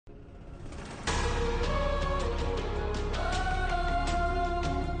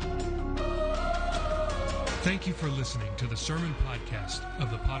Thank you for listening to the sermon podcast of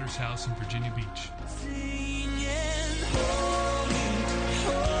the Potter's House in Virginia Beach. Singing, holy,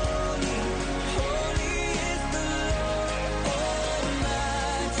 holy, holy is the Lord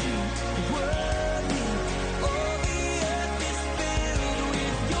Almighty. Worthy, all the earth is filled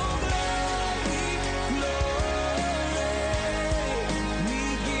with your glory, glory. We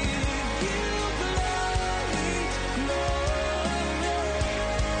give you glory, glory.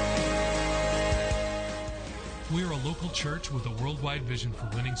 We are a local church with a worldwide vision for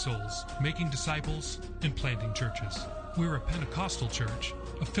winning souls, making disciples, and planting churches. We're a Pentecostal church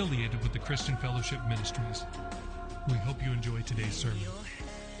affiliated with the Christian Fellowship Ministries. We hope you enjoy today's sermon.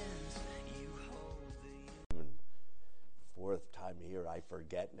 Fourth time here, I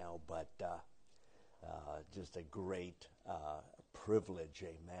forget now, but just a great privilege,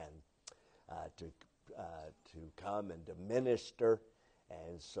 amen, to come and to minister,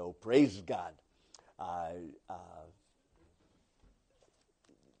 and so praise God.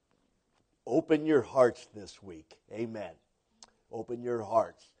 Open your hearts this week, amen. Open your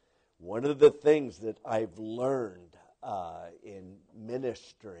hearts. One of the things that I've learned in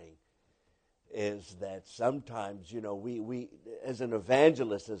ministering is that sometimes, we as an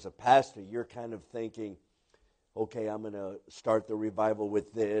evangelist, as a pastor, you're kind of thinking, okay, I'm going to start the revival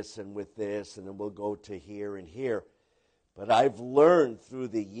with this, and then we'll go to here and here. But I've learned through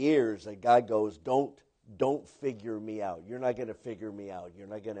the years that God goes, don't figure me out. You're not going to figure me out. You're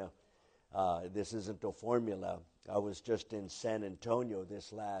not going to, this isn't a formula. I was just in San Antonio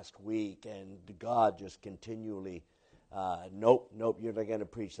this last week, and God just continually, nope, you're not going to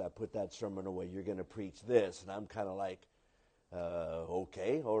preach that. Put that sermon away. You're going to preach this. And I'm kind of like,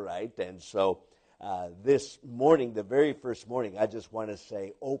 okay, all right. And so this morning, the very first morning, I just want to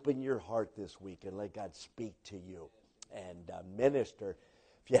say, open your heart this week and let God speak to you and minister.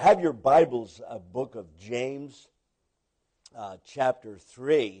 If you have your Bibles, book of James, chapter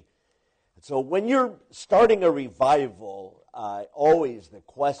 3. So when you're starting a revival, always the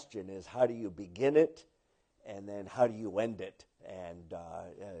question is, how do you begin it? And then how do you end it? And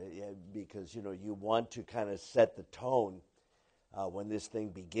because, you want to kind of set the tone when this thing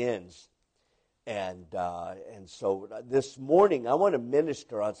begins. And so this morning I want to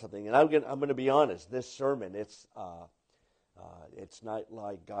minister on something, and I'm going to be honest. This sermon, it's not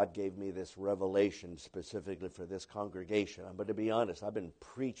like God gave me this revelation specifically for this congregation. I'm going to be honest. I've been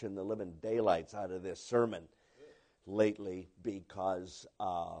preaching the living daylights out of this sermon lately because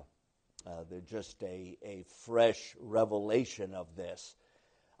they're just a fresh revelation of this.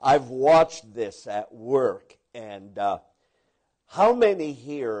 I've watched this at work, and how many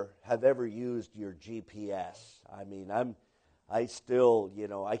here have ever used your GPS? I mean, I still,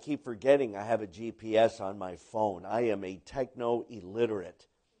 I keep forgetting I have a GPS on my phone. I am a techno illiterate.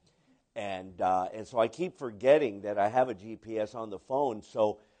 And so I keep forgetting that I have a GPS on the phone.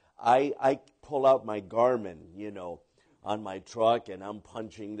 So I pull out my Garmin, on my truck, and I'm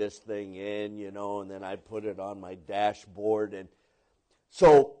punching this thing in, and then I put it on my dashboard. And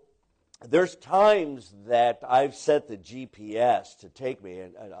so there's times that I've set the GPS to take me,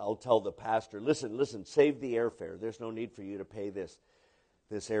 and I'll tell the pastor, listen, save the airfare. There's no need for you to pay this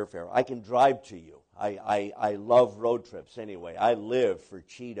airfare. I can drive to you. I love road trips anyway. I live for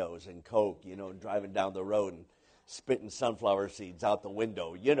Cheetos and Coke, driving down the road and spitting sunflower seeds out the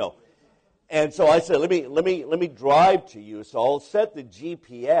window, And so I said, let me drive to you. So I'll set the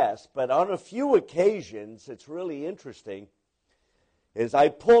GPS, but on a few occasions, it's really interesting. As I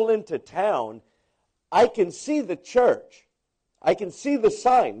pull into town, I can see the church. I can see the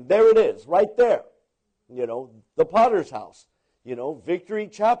sign. There it is, right there. The Potter's House, Victory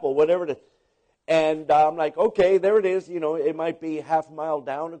Chapel, whatever it is. And I'm like, okay, there it is. It might be half a mile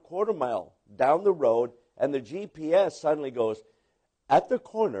down, a quarter mile down the road. And the GPS suddenly goes, at the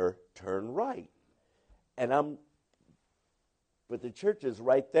corner, turn right. But the church is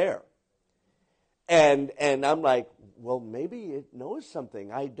right there. And I'm like, well, maybe it knows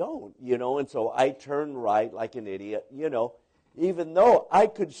something I don't, and so I turn right like an idiot, even though I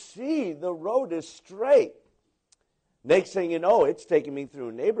could see the road is straight. Next thing you know, it's taking me through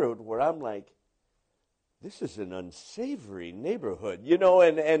a neighborhood where I'm like, this is an unsavory neighborhood,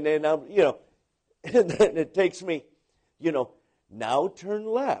 and then I'm, and then it takes me, now turn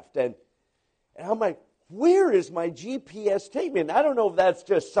left. And I'm like, where is my GPS taking me? And I don't know if that's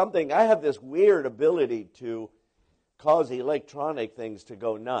just something, I have this weird ability to cause electronic things to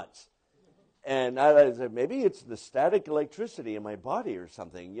go nuts. And I said, maybe it's the static electricity in my body or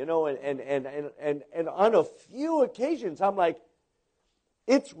something, and on a few occasions, I'm like,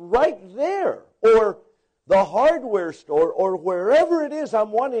 it's right there. Or the hardware store, or wherever it is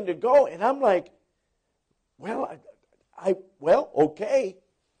I'm wanting to go, and I'm like, well, okay.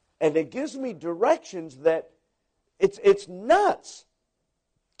 And it gives me directions that it's nuts.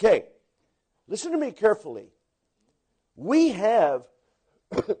 Okay, listen to me carefully. We have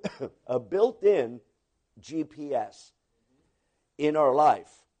a built-in GPS in our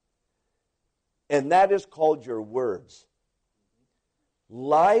life, and that is called your words.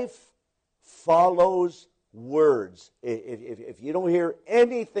 Life follows words. If you don't hear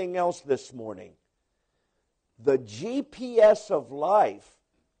anything else this morning, the GPS of life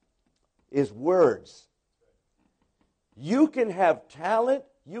is words. You can have talent,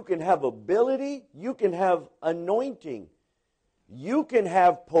 you can have ability, you can have anointing, you can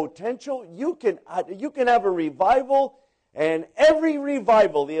have potential, you can have a revival, and every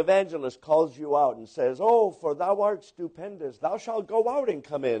revival the evangelist calls you out and says, "Oh, for thou art stupendous, thou shalt go out and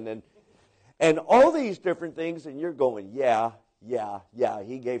come in," and all these different things, and you're going, yeah,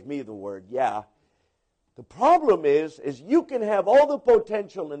 he gave me the word, yeah. The problem is you can have all the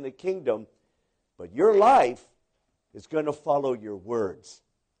potential in the kingdom, but your life is going to follow your words.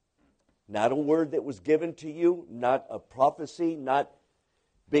 Not a word that was given to you, not a prophecy, not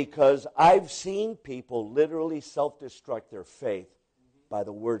because I've seen people literally self-destruct their faith by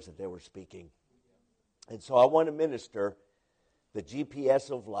the words that they were speaking. And so I want to minister the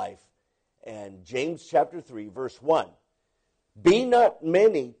GPS of life. And James chapter 3, verse 1. Be not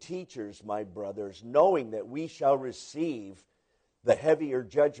many teachers, my brothers, knowing that we shall receive the heavier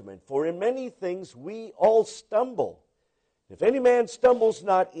judgment. For in many things we all stumble. If any man stumbles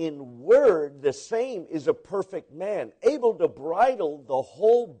not in word, the same is a perfect man, able to bridle the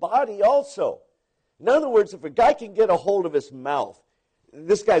whole body also. In other words, if a guy can get a hold of his mouth,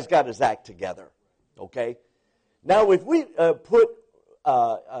 this guy's got his act together. Okay? Now, if we put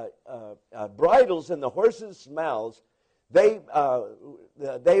bridles in the horses' mouths, they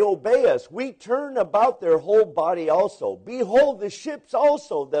obey us. We turn about their whole body also. Behold, the ships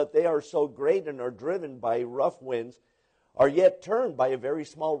also, that they are so great and are driven by rough winds, are yet turned by a very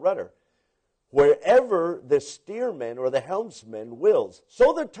small rudder, wherever the steersman or the helmsman wills.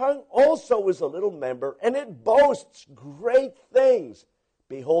 So the tongue also is a little member, and it boasts great things.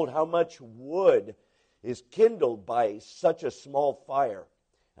 Behold, how much wood is kindled by such a small fire.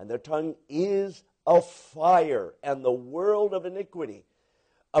 And the tongue is a fire, and the world of iniquity.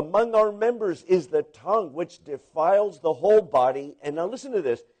 Among our members is the tongue, which defiles the whole body. And now listen to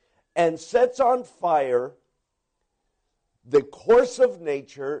this. And sets on fire the course of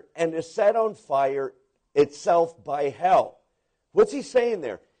nature, and is set on fire itself by hell. What's he saying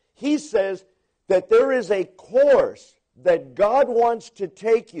there? He says that there is a course that God wants to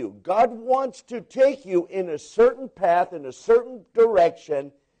take you. God wants to take you in a certain path, in a certain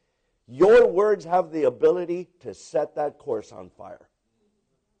direction. Your words have the ability to set that course on fire.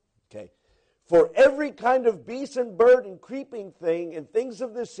 Okay? For every kind of beast and bird and creeping thing and things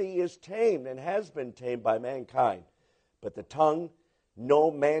of the sea is tamed and has been tamed by mankind. But the tongue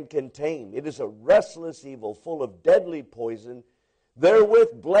no man can tame. It is a restless evil, full of deadly poison.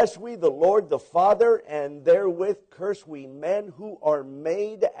 Therewith bless we the Lord the Father, and therewith curse we men who are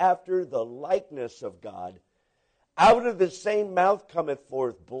made after the likeness of God. Out of the same mouth cometh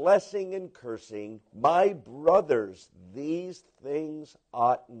forth blessing and cursing. My brothers, these things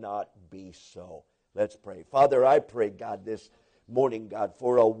ought not be so. Let's pray. Father, I pray, God, this morning, God,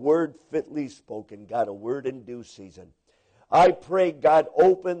 for a word fitly spoken, God, a word in due season. I pray, God,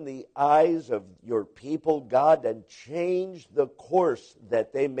 open the eyes of your people, God, and change the course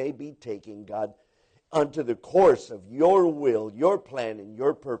that they may be taking, God, unto the course of your will, your plan, and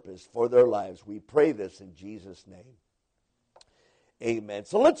your purpose for their lives. We pray this in Jesus' name. Amen.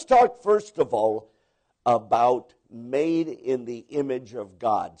 So let's talk first of all about made in the image of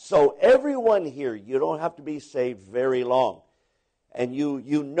God. So everyone here, you don't have to be saved very long. And you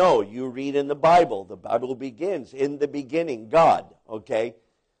read in the Bible begins, in the beginning, God, okay?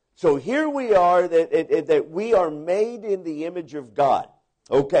 So here we are, that we are made in the image of God,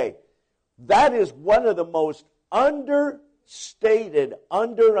 okay? That is one of the most understated,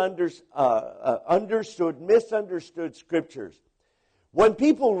 understood, misunderstood scriptures. When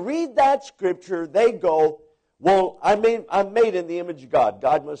people read that scripture, they go, well, I'm made in the image of God.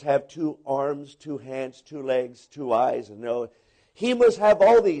 God must have 2 arms, 2 hands, 2 legs, 2 eyes, and He must have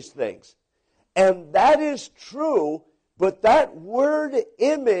all these things. And that is true, but that word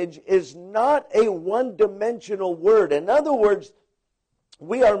image is not a one-dimensional word. In other words,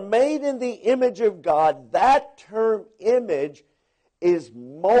 we are made in the image of God. That term image is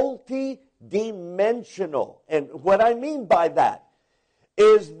multi-dimensional. And what I mean by that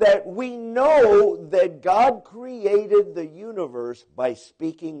is that we know that God created the universe by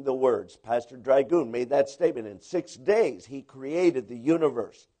speaking the words. Pastor Dragoon made that statement. In 6 days, he created the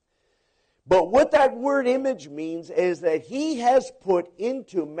universe. But what that word image means is that he has put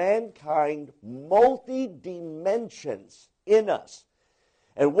into mankind multi-dimensions in us.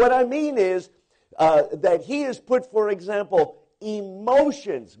 And what I mean is that he has put, for example,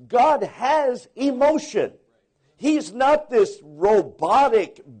 emotions. God has emotion. He's not this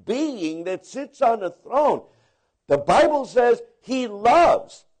robotic being that sits on a throne. The Bible says he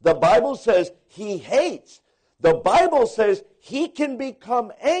loves. The Bible says he hates. The Bible says he can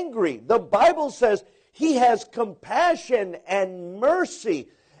become angry. The Bible says he has compassion and mercy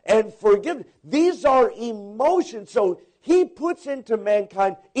and forgiveness. These are emotions. So he puts into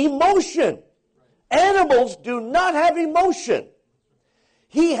mankind emotion. Animals do not have emotion.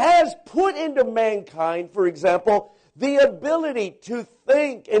 He has put into mankind, for example, the ability to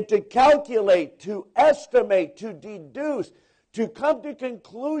think and to calculate, to estimate, to deduce, to come to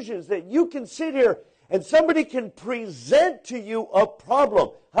conclusions that you can sit here and somebody can present to you a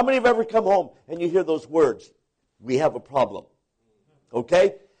problem. How many have ever come home and you hear those words? We have a problem.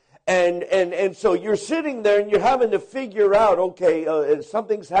 Okay? And so you're sitting there and you're having to figure out, okay,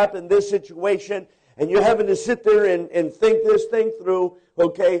 something's happened, this situation, and you're having to sit there and think this thing through,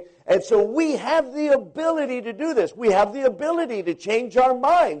 okay? And so we have the ability to do this. We have the ability to change our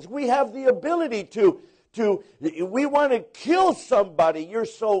minds. We have the ability we want to kill somebody. You're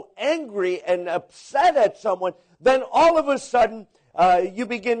so angry and upset at someone, then all of a sudden you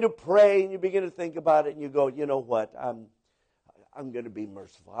begin to pray and you begin to think about it and you go, you know what, I'm going to be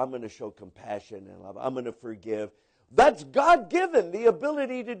merciful. I'm going to show compassion and love. I'm going to forgive. That's God-given, the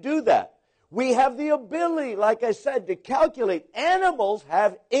ability to do that. We have the ability, like I said, to calculate. Animals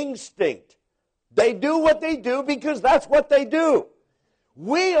have instinct. They do what they do because that's what they do.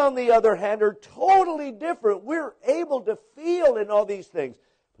 We, on the other hand, are totally different. We're able to feel in all these things.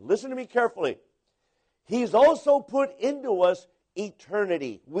 But listen to me carefully. He's also put into us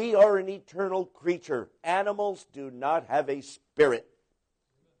eternity. We are an eternal creature. Animals do not have a spirit.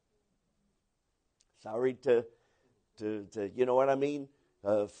 Sorry to you know what I mean?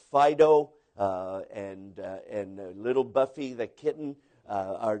 Fido and little Buffy the kitten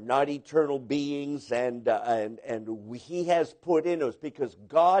are not eternal beings, and he has put in us, because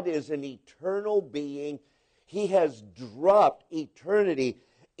God is an eternal being. He has dropped eternity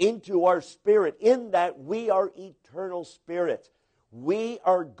into our spirit, in that we are eternal spirits. We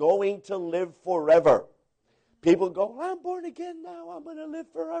are going to live forever. People go, I'm born again now, I'm going to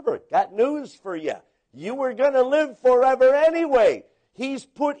live forever. Got news for you. You were going to live forever anyway. He's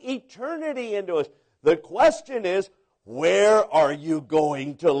put eternity into us. The question is, where are you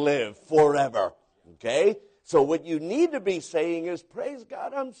going to live forever? Okay? So what you need to be saying is, praise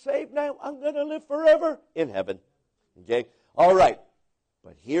God, I'm saved now. I'm going to live forever in heaven. Okay? All right.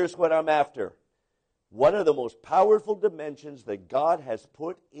 But here's what I'm after. One of the most powerful dimensions that God has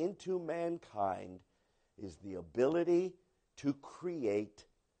put into mankind is the ability to create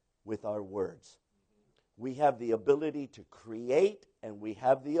with our words. We have the ability to create, and we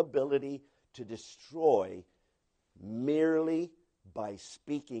have the ability to destroy merely by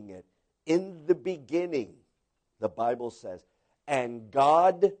speaking it. In the beginning, the Bible says, and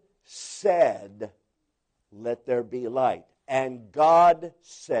God said, let there be light. And God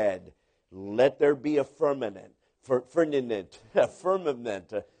said, let there be a firmament.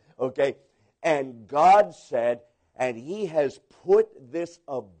 Okay? And God said, and He has put this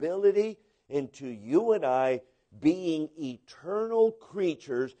ability into you and I, being eternal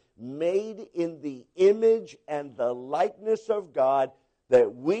creatures made in the image and the likeness of God,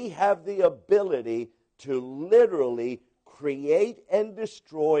 that we have the ability to literally create and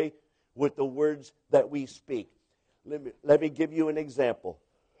destroy with the words that we speak. Let me give you an example.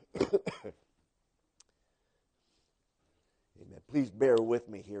 Amen. Please bear with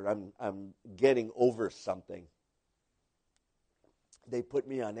me here. I'm getting over something. They put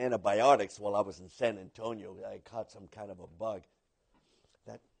me on antibiotics while I was in San Antonio. I caught some kind of a bug.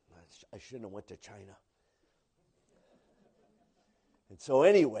 I shouldn't have went to China. And so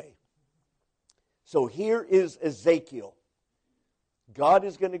anyway, so here is Ezekiel. God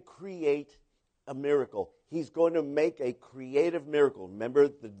is going to create a miracle. He's going to make a creative miracle. Remember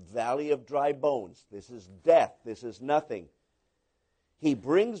the valley of dry bones. This is death. This is nothing. He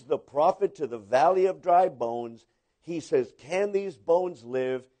brings the prophet to the valley of dry bones. He says, can these bones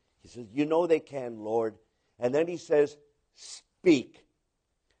live? He says, you know they can, Lord. And then he says, speak.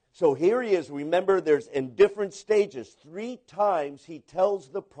 So here he is. Remember, there's in different stages. 3 times he tells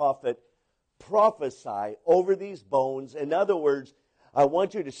the prophet, prophesy over these bones. In other words, I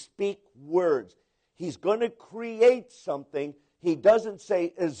want you to speak words. He's going to create something. He doesn't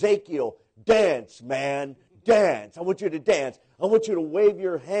say, Ezekiel, dance, man, dance. I want you to dance. I want you to wave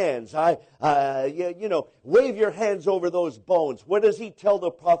your hands. Wave your hands over those bones. What does he tell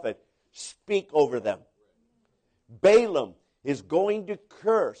the prophet? Speak over them. Balaam is going to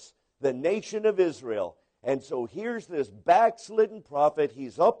curse the nation of Israel. And so here's this backslidden prophet.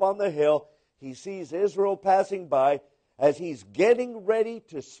 He's up on the hill. He sees Israel passing by. As he's getting ready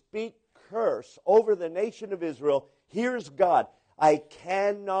to speak curse over the nation of Israel, here's God. I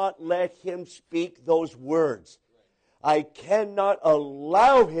cannot let him speak those words. I cannot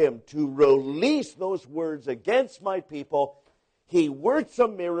allow him to release those words against my people. He works a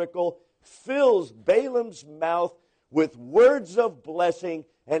miracle, fills Balaam's mouth with words of blessing,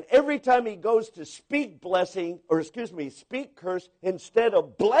 and every time he goes to speak speak curse, instead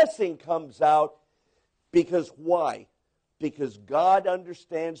of blessing comes out. Because why? Because God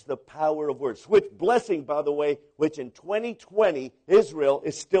understands the power of words. Which blessing, by the way, which in 2020, Israel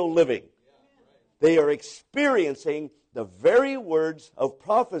is still living. They are experiencing the very words of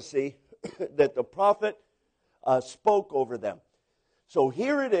prophecy that the prophet spoke over them. So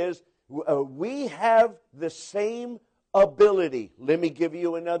here it is. We have the same ability. Let me give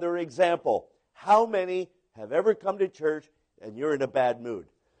you another example. How many have ever come to church and you're in a bad mood?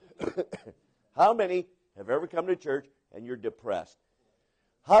 How many have ever come to church and you're depressed?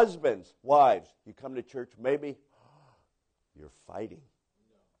 Husbands, wives, you come to church, maybe you're fighting.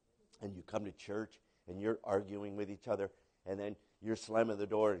 And you come to church and you're arguing with each other, and then you're slamming the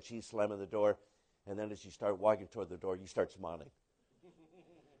door and she's slamming the door, and then as you start walking toward the door, you start smiling.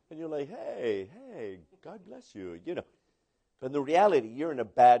 And you're like, hey, God bless you, But in the reality, you're in a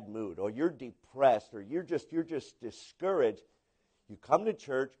bad mood, or you're depressed, or you're just discouraged. You come to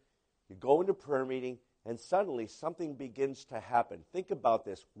church, you go into prayer meeting, and suddenly something begins to happen. Think about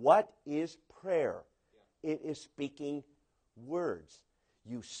this. What is prayer? It is speaking words.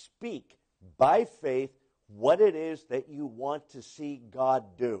 You speak by faith what it is that you want to see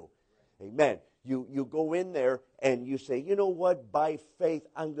God do. Amen. You go in there and you say, you know what, by faith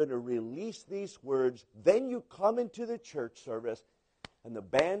I'm going to release these words. Then you come into the church service and the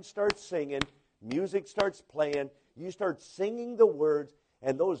band starts singing, music starts playing, you start singing the words,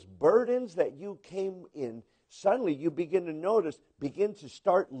 and those burdens that you came in, suddenly you begin to notice, begin to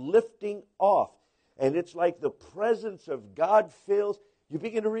start lifting off. And it's like the presence of God fills. You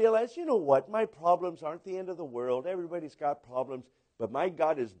begin to realize, you know what, my problems aren't the end of the world. Everybody's got problems, but my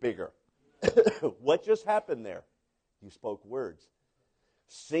God is bigger. What just happened there? You spoke words.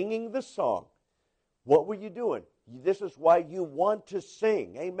 Singing the song. What were you doing? This is why you want to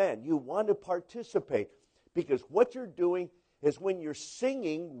sing. Amen. You want to participate. Because what you're doing is when you're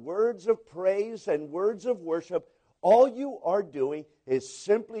singing words of praise and words of worship, all you are doing is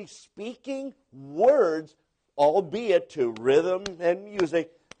simply speaking words, albeit to rhythm and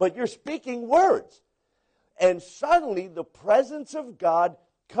music, but you're speaking words. And suddenly the presence of God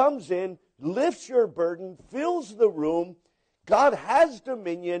comes in, lifts your burden, fills the room. God has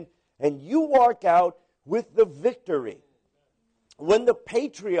dominion, and you walk out with the victory. When the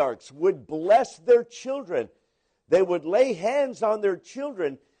patriarchs would bless their children, they would lay hands on their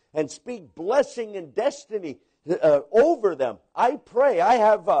children and speak blessing and destiny over them. I pray. I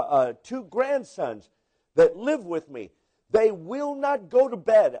have 2 grandsons that live with me. They will not go to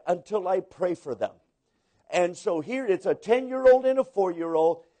bed until I pray for them. And so here it's a 10-year-old and a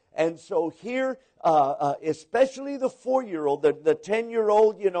 4-year-old. And so here, especially the 4-year-old, the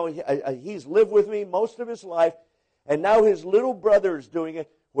 10-year-old, he's lived with me most of his life. And now his little brother is doing it,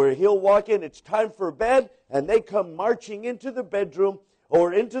 where he'll walk in, it's time for bed, and they come marching into the bedroom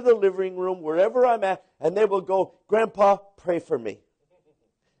or into the living room, wherever I'm at, and they will go, Grandpa, pray for me.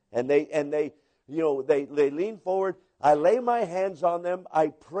 And they lean forward. I lay my hands on them. I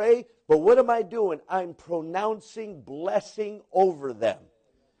pray. But what am I doing? I'm pronouncing blessing over them.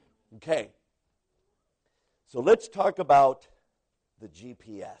 Okay. So let's talk about the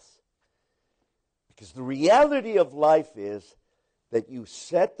GPS. Because the reality of life is that you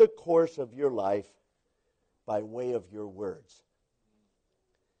set the course of your life by way of your words.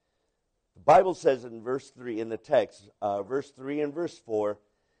 The Bible says in verse 3 in the text, verse 3 and verse 4,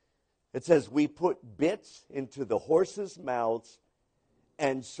 it says, we put bits into the horses' mouths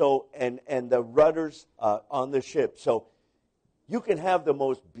and the rudders on the ship. So you can have the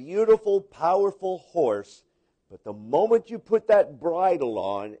most beautiful, powerful horse, but the moment you put that bridle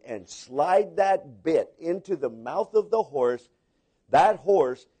on and slide that bit into the mouth of the horse, that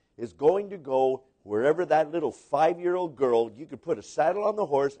horse is going to go wherever that little 5-year-old girl, you could put a saddle on the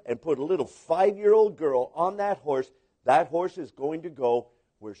horse and put a little 5-year-old girl on that horse. That horse is going to go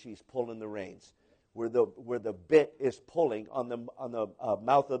where she's pulling the reins, where the bit is pulling on the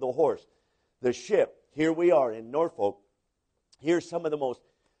mouth of the horse. The ship, here we are in Norfolk. Here's some of the most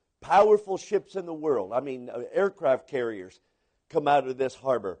powerful ships in the world. I mean, aircraft carriers come out of this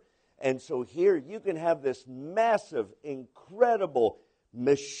harbor. And so here you can have this massive, incredible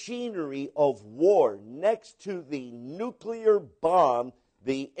machinery of war next to the nuclear bomb.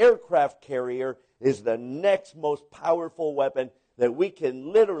 The aircraft carrier is the next most powerful weapon that we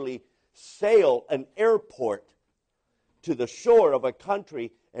can literally sail an airport to the shore of a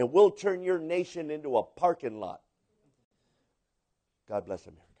country and we'll turn your nation into a parking lot. God bless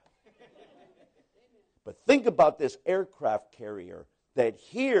America. But think about this aircraft carrier that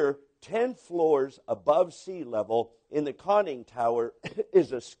here, 10 floors above sea level in the conning tower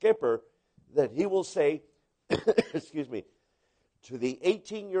is a skipper that he will say, excuse me, to the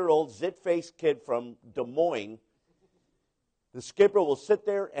 18-year-old zit-faced kid from Des Moines, the skipper will sit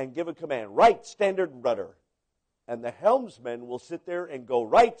there and give a command, right standard rudder. And the helmsman will sit there and go,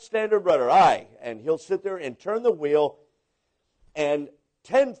 right standard rudder, aye. And he'll sit there and turn the wheel, and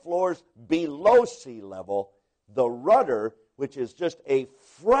 10 floors below sea level, the rudder, which is just a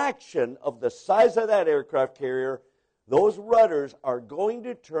fraction of the size of that aircraft carrier, those rudders are going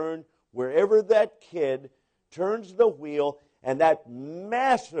to turn wherever that kid turns the wheel, and that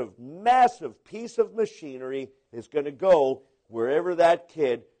massive, massive piece of machinery is going to go wherever that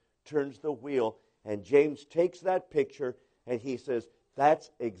kid turns the wheel. And James takes that picture and he says,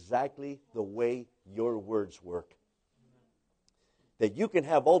 that's exactly the way your words work. That you can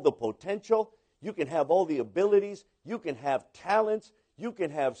have all the potential, you can have all the abilities, you can have talents, you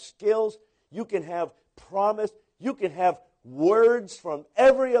can have skills, you can have promise, you can have words from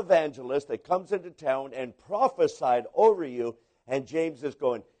every evangelist that comes into town and prophesied over you. And James is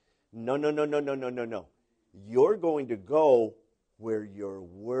going, no. You're going to go where your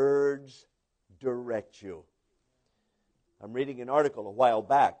words direct you. I'm reading an article a while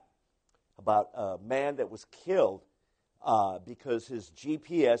back about a man that was killed because his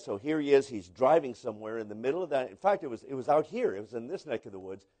GPS, so here he is, he's driving somewhere in the middle of that. In fact, it was out here. It was in this neck of the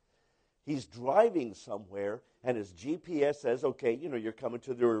woods. He's driving somewhere, and his GPS says, okay, you're coming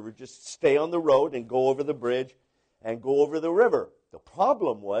to the river. Just stay on the road and go over the bridge and go over the river. The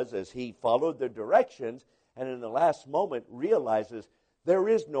problem was, as he followed the directions, and in the last moment realizes there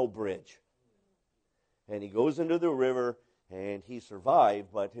is no bridge. And he goes into the river, and he survived,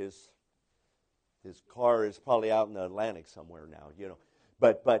 but his car is probably out in the Atlantic somewhere now,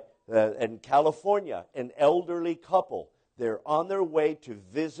 But in California, an elderly couple, they're on their way to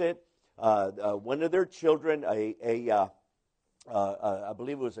visit one of their children. I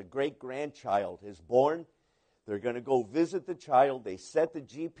believe it was a great-grandchild is born. They're going to go visit the child. They set the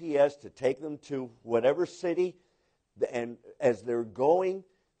GPS to take them to whatever city. And as they're going,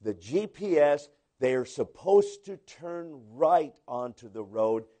 the GPS, they are supposed to turn right onto the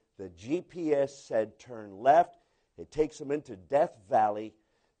road. The GPS said turn left. It takes them into Death Valley.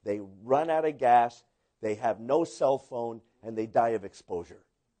 They run out of gas. They have no cell phone, and they die of exposure.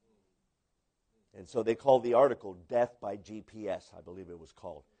 And so they call the article Death by GPS, I believe it was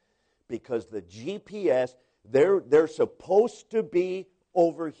called. Because the GPS, they're supposed to be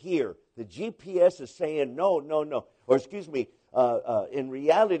over here. The GPS is saying no. Or excuse me, in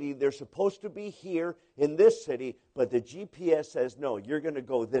reality, they're supposed to be here in this city, but the GPS says, no, you're going to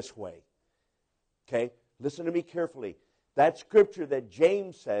go this way. Okay? Listen to me carefully. That scripture that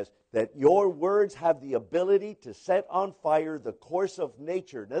James says, that your words have the ability to set on fire the course of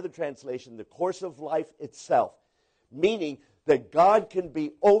nature. Another translation, the course of life itself. Meaning that God can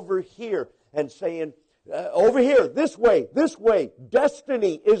be over here and saying, over here, this way.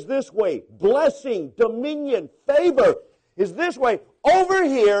 Destiny is this way. Blessing, dominion, favor is this way. Over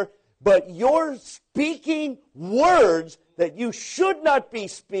here, but you're speaking words that you should not be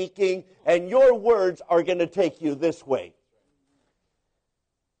speaking, and your words are going to take you this way.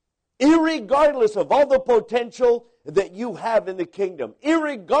 Irregardless of all the potential that you have in the kingdom,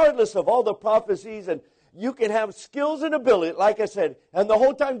 irregardless of all the prophecies, and you can have skills and ability, like I said, and the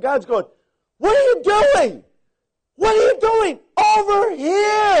whole time God's going, what are you doing? What are you doing? Over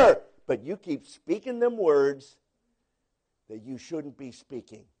here! But you keep speaking them words that you shouldn't be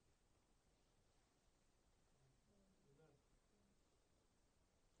speaking.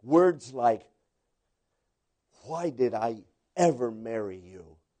 Words like, why did I ever marry you?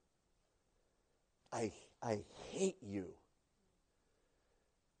 I hate you.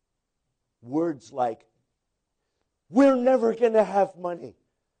 Words like, we're never going to have money.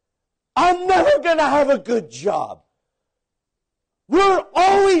 I'm never going to have a good job. We're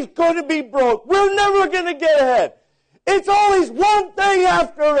always going to be broke. We're never going to get ahead. It's always one thing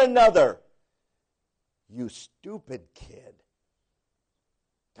after another. You stupid kid.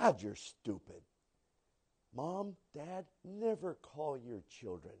 God, you're stupid. Mom, Dad, never call your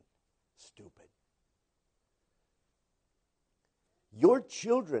children stupid. Your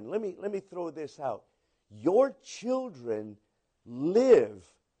children, let me throw this out. Your children live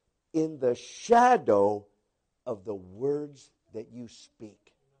in the shadow of the words that you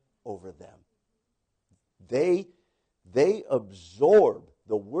speak over them. They absorb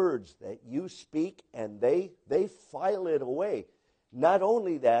the words that you speak, and they file it away. Not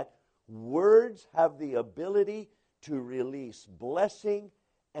only that, words have the ability to release blessing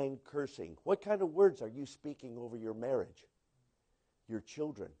and cursing. What kind of words are you speaking over your marriage? Your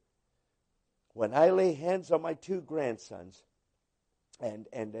children. When I lay hands on my two grandsons, and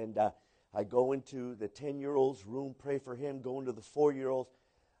I go into the 10-year-old's room, pray for him, go into the 4-year-old's,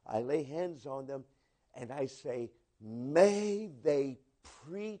 I lay hands on them, and I say, may they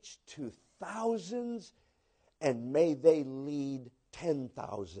preach to thousands, and may they lead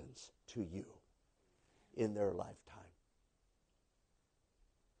 10,000s to you in their lifetime.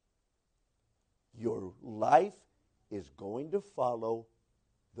 Your life is going to follow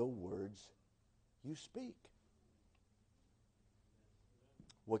the words you speak.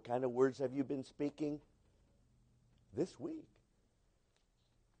 What kind of words have you been speaking this week?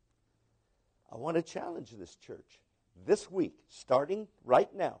 I want to challenge this church. This week, starting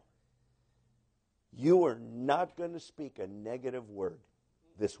right now, you are not going to speak a negative word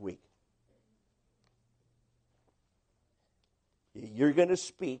this week. You're going to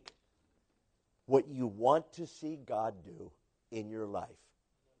speak what you want to see God do in your life.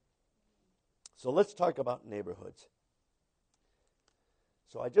 So let's talk about neighborhoods.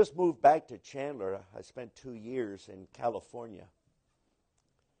 So I just moved back to Chandler. I spent 2 years in California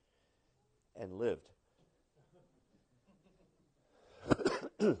and lived.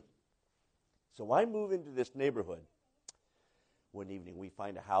 So I move into this neighborhood. One evening we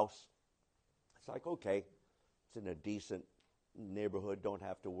find a house. It's like, okay, it's in a decent neighborhood. Don't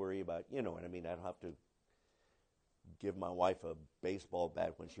have to worry about, you know what I mean. I don't have to give my wife a baseball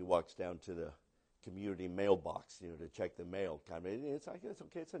bat when she walks down to the community mailbox, to check the mail. It's like, it's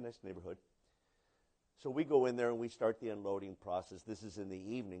okay, it's a nice neighborhood. So we go in there and we start the unloading process. This is in the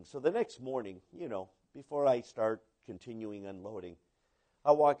evening. So the next morning, before I start continuing unloading,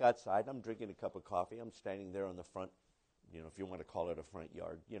 I walk outside. I'm drinking a cup of coffee. I'm standing there on the front, if you want to call it a front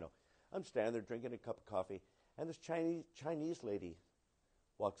yard, I'm standing there drinking a cup of coffee, and this Chinese lady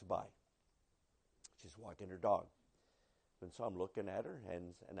walks by. She's walking her dog. And so I'm looking at her,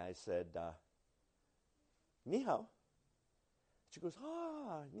 and I said, Ni hao. She goes,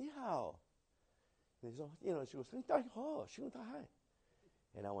 ni hao. And so, she goes,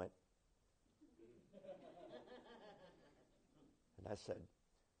 and I went, and I said,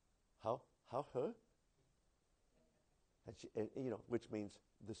 how her? And she, which means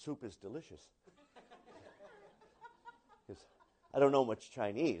the soup is delicious. Because I don't know much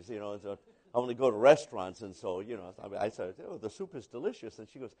Chinese, so I only go to restaurants, and so, I said, the soup is delicious. And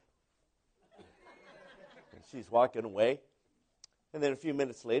she goes, and she's walking away. And then a few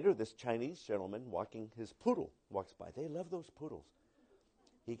minutes later, this Chinese gentleman walking his poodle walks by. They love those poodles.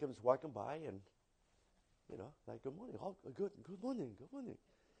 He comes walking by and, like, good morning. Oh, good morning.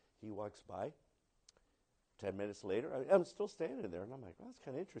 He walks by. 10 minutes later, I'm still standing there, and I'm like, well, that's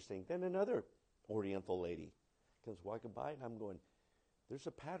kind of interesting. Then another Oriental lady comes walking by, and I'm going, there's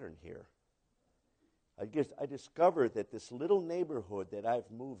a pattern here. I discovered that this little neighborhood that I've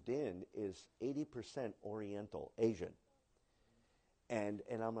moved in is 80% Oriental, Asian. And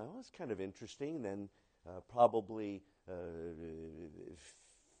I'm like, well, that's kind of interesting. Then probably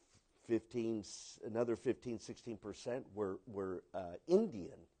another 16% were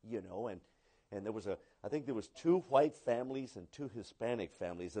Indian, and there was I think there was 2 white families and 2 Hispanic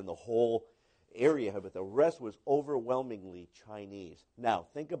families in the whole area, but the rest was overwhelmingly Chinese. Now,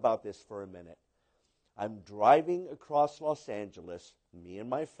 think about this for a minute. I'm driving across Los Angeles. Me and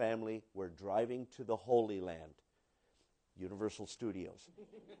my family, we're driving to the Holy Land, Universal Studios.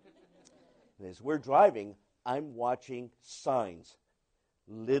 And as we're driving, I'm watching signs.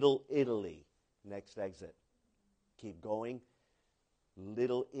 Little Italy, next exit. Keep going.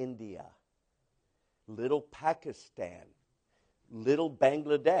 Little India. Little Pakistan. Little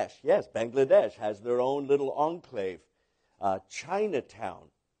Bangladesh. Yes, Bangladesh has their own little enclave. Chinatown,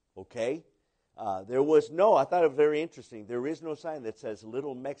 okay? I thought it was very interesting. There is no sign that says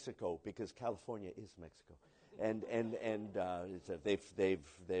Little Mexico, because California is Mexico. And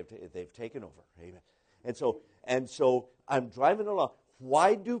they've taken over. Amen. And so I'm driving along.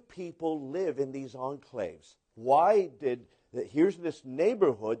 Why do people live in these enclaves? Here's this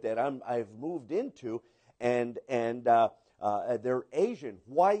neighborhood that I've moved into, and they're Asian.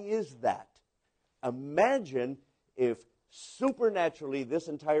 Why is that? Imagine if supernaturally this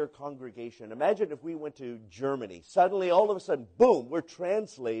entire congregation, imagine if we went to Germany. Suddenly, all of a sudden, boom, we're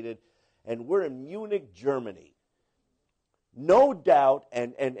translated, and we're in Munich, Germany. No doubt,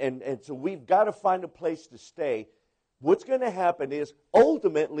 and so we've got to find a place to stay. What's going to happen is,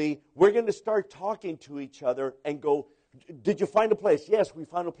 ultimately, we're going to start talking to each other and go, did you find a place? Yes, we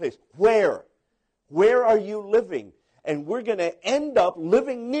found a place. Where? Where are you living? And we're going to end up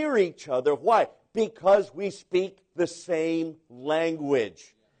living near each other. Why? Because we speak the same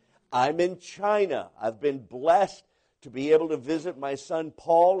language. I'm in China. I've been blessed to be able to visit my son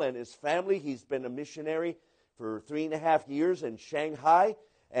Paul and his family. He's been a missionary for 3.5 years in Shanghai,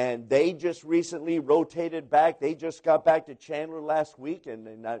 and they just recently rotated back. They just got back to Chandler last week,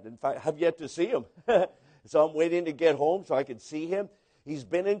 and I, in fact, have yet to see him. So I'm waiting to get home so I can see him. He's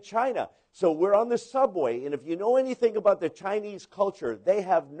been in China. So we're on the subway, and if you know anything about the Chinese culture, they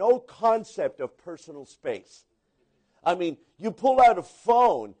have no concept of personal space. I mean, you pull out a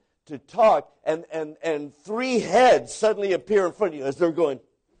phone to talk, and 3 heads suddenly appear in front of you as they're going.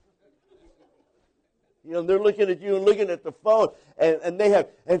 You know, they're looking at you and looking at the phone,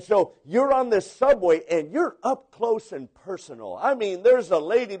 and so you're on this subway, and you're up close and personal. I mean, there's a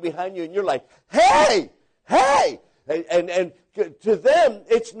lady behind you, and you're like, hey, hey! And to them,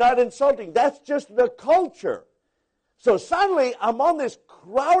 it's not insulting. That's just the culture. So suddenly, I'm on this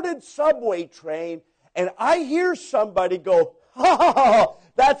crowded subway train, and I hear somebody go, oh,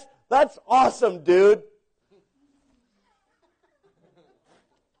 that's awesome, dude.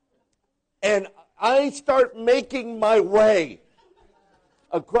 And I start making my way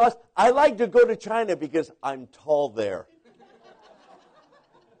across. I like to go to China because I'm tall there.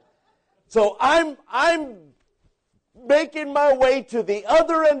 So I'm making my way to the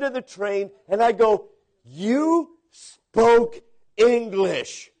other end of the train, and I go, you spoke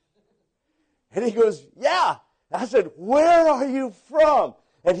English. And he goes, yeah. I said, where are you from?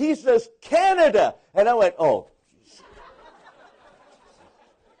 And he says, Canada. And I went, oh,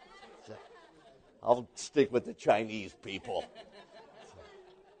 I'll stick with the Chinese people.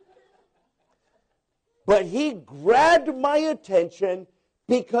 But he grabbed my attention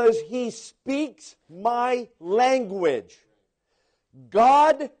because he speaks my language.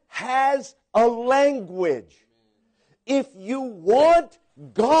 God has a language. If you want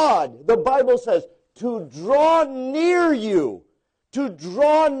God, the Bible says, to draw near you, to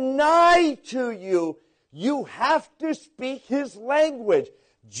draw nigh to you, you have to speak his language.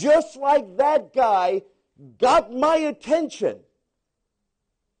 Just like that guy got my attention.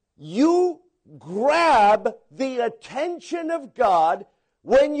 You grab the attention of God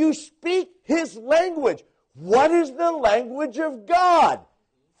when you speak his language. What is the language of God?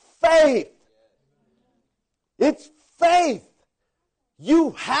 Faith. It's faith.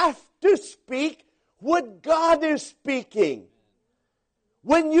 You have to speak what God is speaking.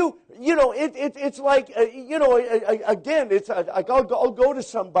 When it's like, again, it's I'll go to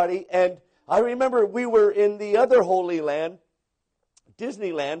somebody, and I remember we were in the other Holy Land,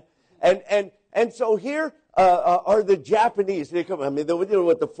 Disneyland, and so here are the Japanese. They come, I mean,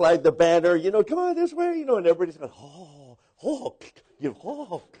 with the flag, the banner, come on this way, and everybody's going,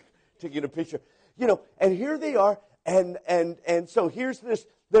 taking a picture, and here they are, and so here's this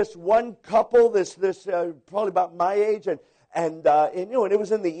one couple, this probably about my age, and it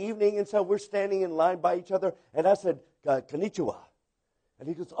was in the evening, and so we're standing in line by each other, and I said, konnichiwa. And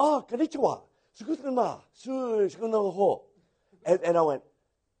he goes, oh, konnichiwa. And I went,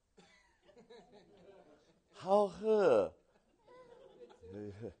 how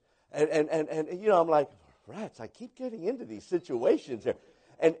and I'm like, rats, I keep getting into these situations here.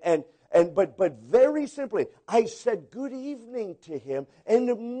 But very simply, I said good evening to him, and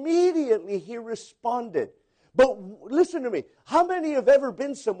immediately he responded. But listen to me. How many have ever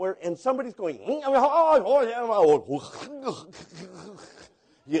been somewhere and somebody's going, and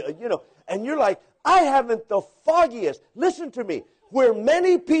you're like, I haven't the foggiest. Listen to me. Where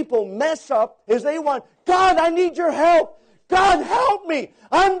many people mess up is they want, God, I need your help. God, help me.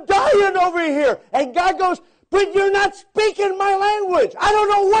 I'm dying over here. And God goes, but you're not speaking my language. I don't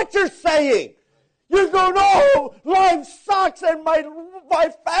know what you're saying. You're going, oh, life sucks, and my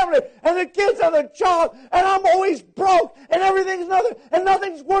family, and the kids have a job, and I'm always broke, and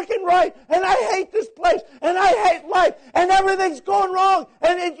nothing's working right, and I hate this place, and I hate life, and everything's going wrong.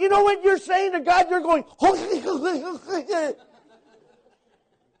 And you know what you're saying to God? You're going,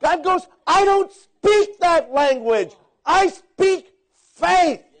 God goes, I don't speak that language. I speak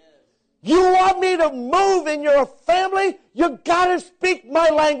faith. You want me to move in your family? You got to speak my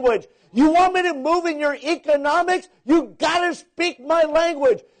language. You want me to move in your economics? You got to speak my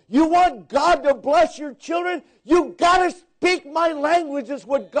language. You want God to bless your children? You got to speak my language is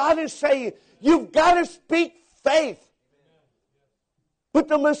what God is saying. You've got to speak faith. But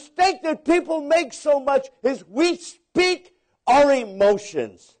the mistake that people make so much is we speak our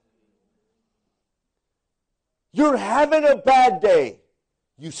emotions. You're having a bad day.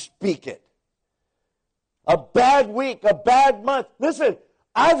 You speak it. A bad week, a bad month. Listen,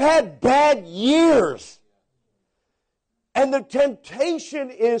 I've had bad years. And the temptation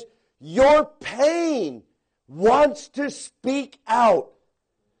is your pain wants to speak out.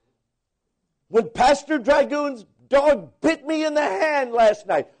 When Pastor Dragoon's dog bit me in the hand last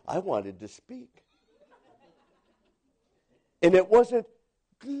night, I wanted to speak. And it wasn't,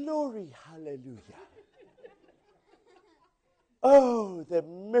 glory, hallelujah. Oh, the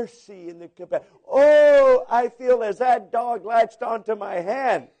mercy and the compassion. Oh, I feel as that dog latched onto my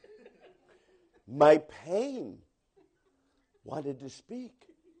hand. My pain wanted to speak.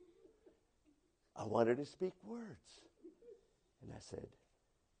 I wanted to speak words. And I said,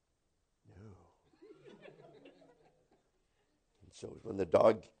 no. And so when the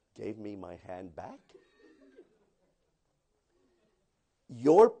dog gave me my hand back,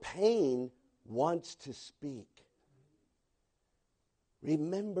 your pain wants to speak.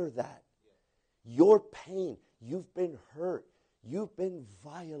 Remember that. Your pain, you've been hurt, you've been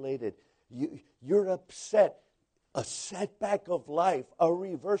violated, you're upset, a setback of life, a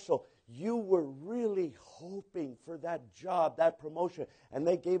reversal. You were really hoping for that job, that promotion, and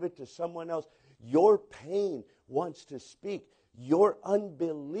they gave it to someone else. Your pain wants to speak. Your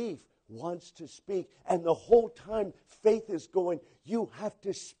unbelief wants to speak. And the whole time, faith is going, you have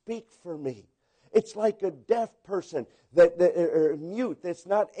to speak for me. It's like a deaf person or mute that's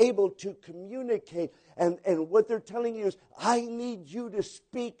not able to communicate. And what they're telling you is, I need you to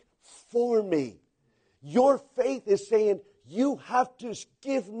speak for me. Your faith is saying, you have to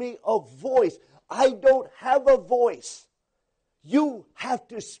give me a voice. I don't have a voice. You have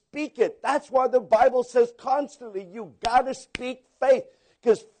to speak it. That's why the Bible says constantly, you got to speak faith.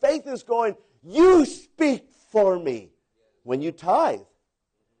 Because faith is going, you speak for me. When you tithe,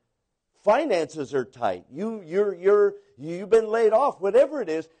 finances are tight. You've been laid off, whatever it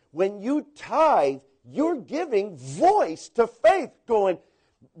is. When you tithe, you're giving voice to faith, going,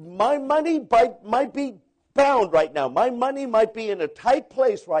 my money might be bound right now. My money might be in a tight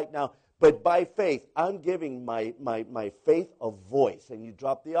place right now. But by faith, I'm giving my faith a voice. And you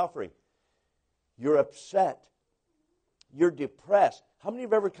drop the offering. You're upset. You're depressed. How many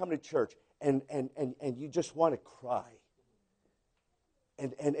have ever come to church and you just want to cry?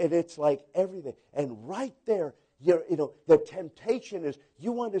 And it's like everything. And right there, the temptation is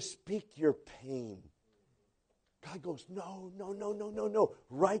you want to speak your pain. God goes, no.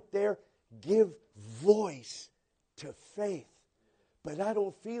 Right there, give voice to faith. But I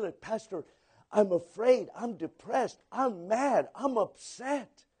don't feel it. Pastor, I'm afraid. I'm depressed. I'm mad. I'm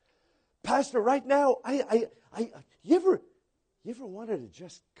upset. Pastor, right now, you ever wanted to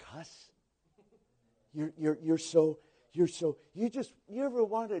just cuss? You ever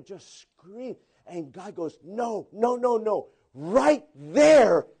want to just scream? And God goes, no. Right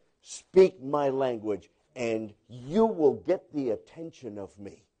there, speak my language, and you will get the attention of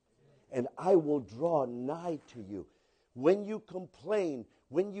me. And I will draw nigh to you. When you complain,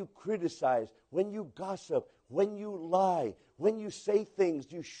 when you criticize, when you gossip, when you lie, when you say things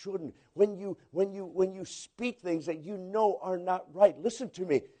you shouldn't, when you speak things that you know are not right, listen to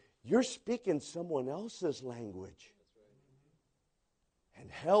me. You're speaking someone else's language. And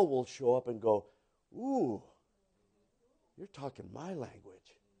hell will show up and go, ooh, you're talking my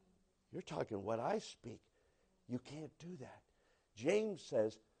language. You're talking what I speak. You can't do that. James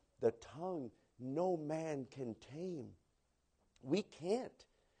says, the tongue no man can tame. We can't,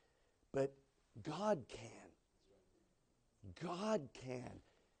 but God can. God can.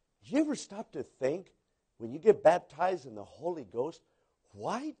 Do you ever stop to think, when you get baptized in the Holy Ghost,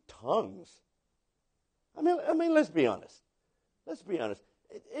 why tongues? I mean, let's be honest.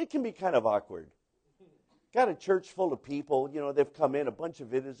 It can be kind of awkward. Got a church full of people, they've come in, a bunch of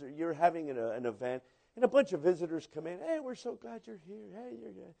visitors. You're having an event, and a bunch of visitors come in. Hey, we're so glad you're here. Hey,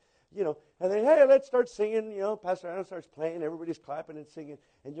 you're good. And then, hey, let's start singing. Pastor Adam starts playing. Everybody's clapping and singing.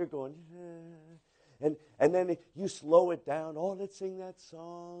 And you're going, and then you slow it down. Oh, let's sing that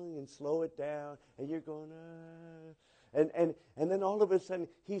song and slow it down. And you're going, and then all of a sudden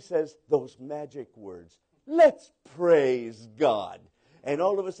he says those magic words. Let's praise God. and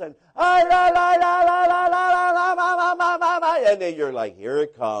all of a sudden, ah, la, la, la, la, la, la, la, la, la, la, la, la, la, and then you're like, here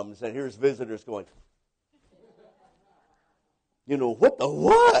it comes, and here's visitors going, you know, what the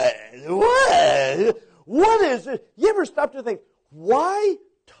what? What is it? You ever stop to think, why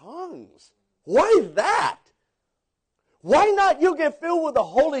tongues? Why that? Why not you get filled with the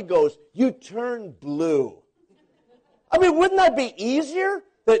Holy Ghost, you turn blue? I mean, wouldn't that be easier?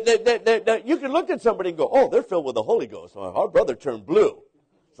 That you can look at somebody and go, oh, they're filled with the Holy Ghost. Oh, our brother turned blue.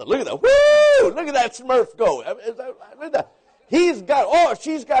 So look at that. Woo! Look at that Smurf go. Look at that. He's got, oh,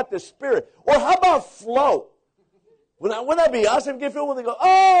 she's got the Spirit. Or how about flow? Wouldn't that be awesome? Get filled with it and go,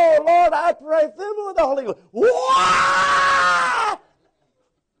 oh, Lord, I pray, fill me with the Holy Ghost. Wah!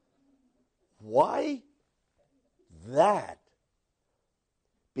 Why that?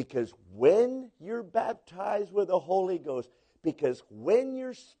 Because when you're baptized with the Holy Ghost, because when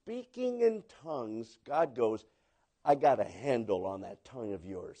you're speaking in tongues, God goes, I got a handle on that tongue of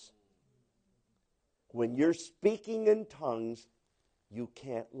yours. When you're speaking in tongues, you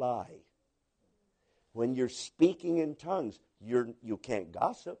can't lie. When you're speaking in tongues, you can't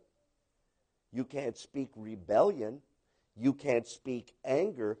gossip. You can't speak rebellion. You can't speak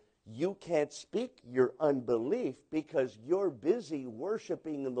anger. You can't speak your unbelief because you're busy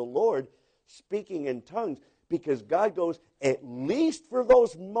worshiping the Lord, speaking in tongues, because God goes, at least for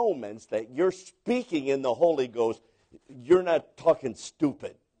those moments that you're speaking in the Holy Ghost, you're not talking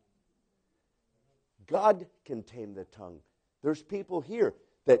stupid. God can tame the tongue. There's people here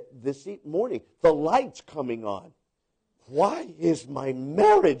that this morning, the light's coming on. Why is my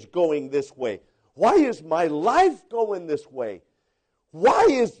marriage going this way? Why is my life going this way? Why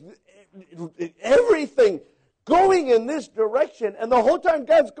is everything going in this direction? And the whole time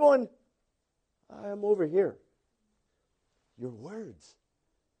God's going, I'm over here. Your words.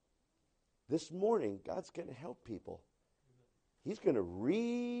 This morning, God's going to help people. He's going to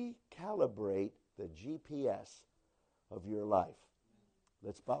recalibrate the GPS of your life.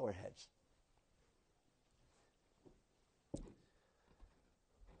 Let's bow our heads. Oh,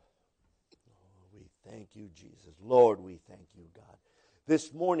 we thank you, Jesus. Lord, we thank you, God.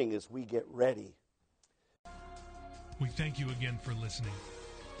 This morning as we get ready. We thank you again for listening.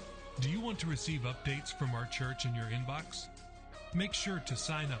 Do you want to receive updates from our church in your inbox? Make sure to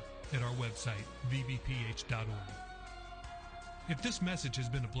sign up at our website, vbph.org. If this message has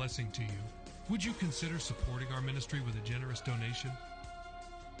been a blessing to you, would you consider supporting our ministry with a generous donation?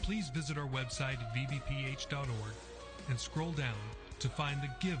 Please visit our website at vbph.org and scroll down to find the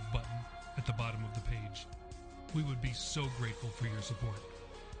Give button at the bottom of the page. We would be so grateful for your support.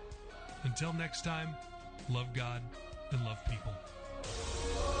 Until next time, love God and love people.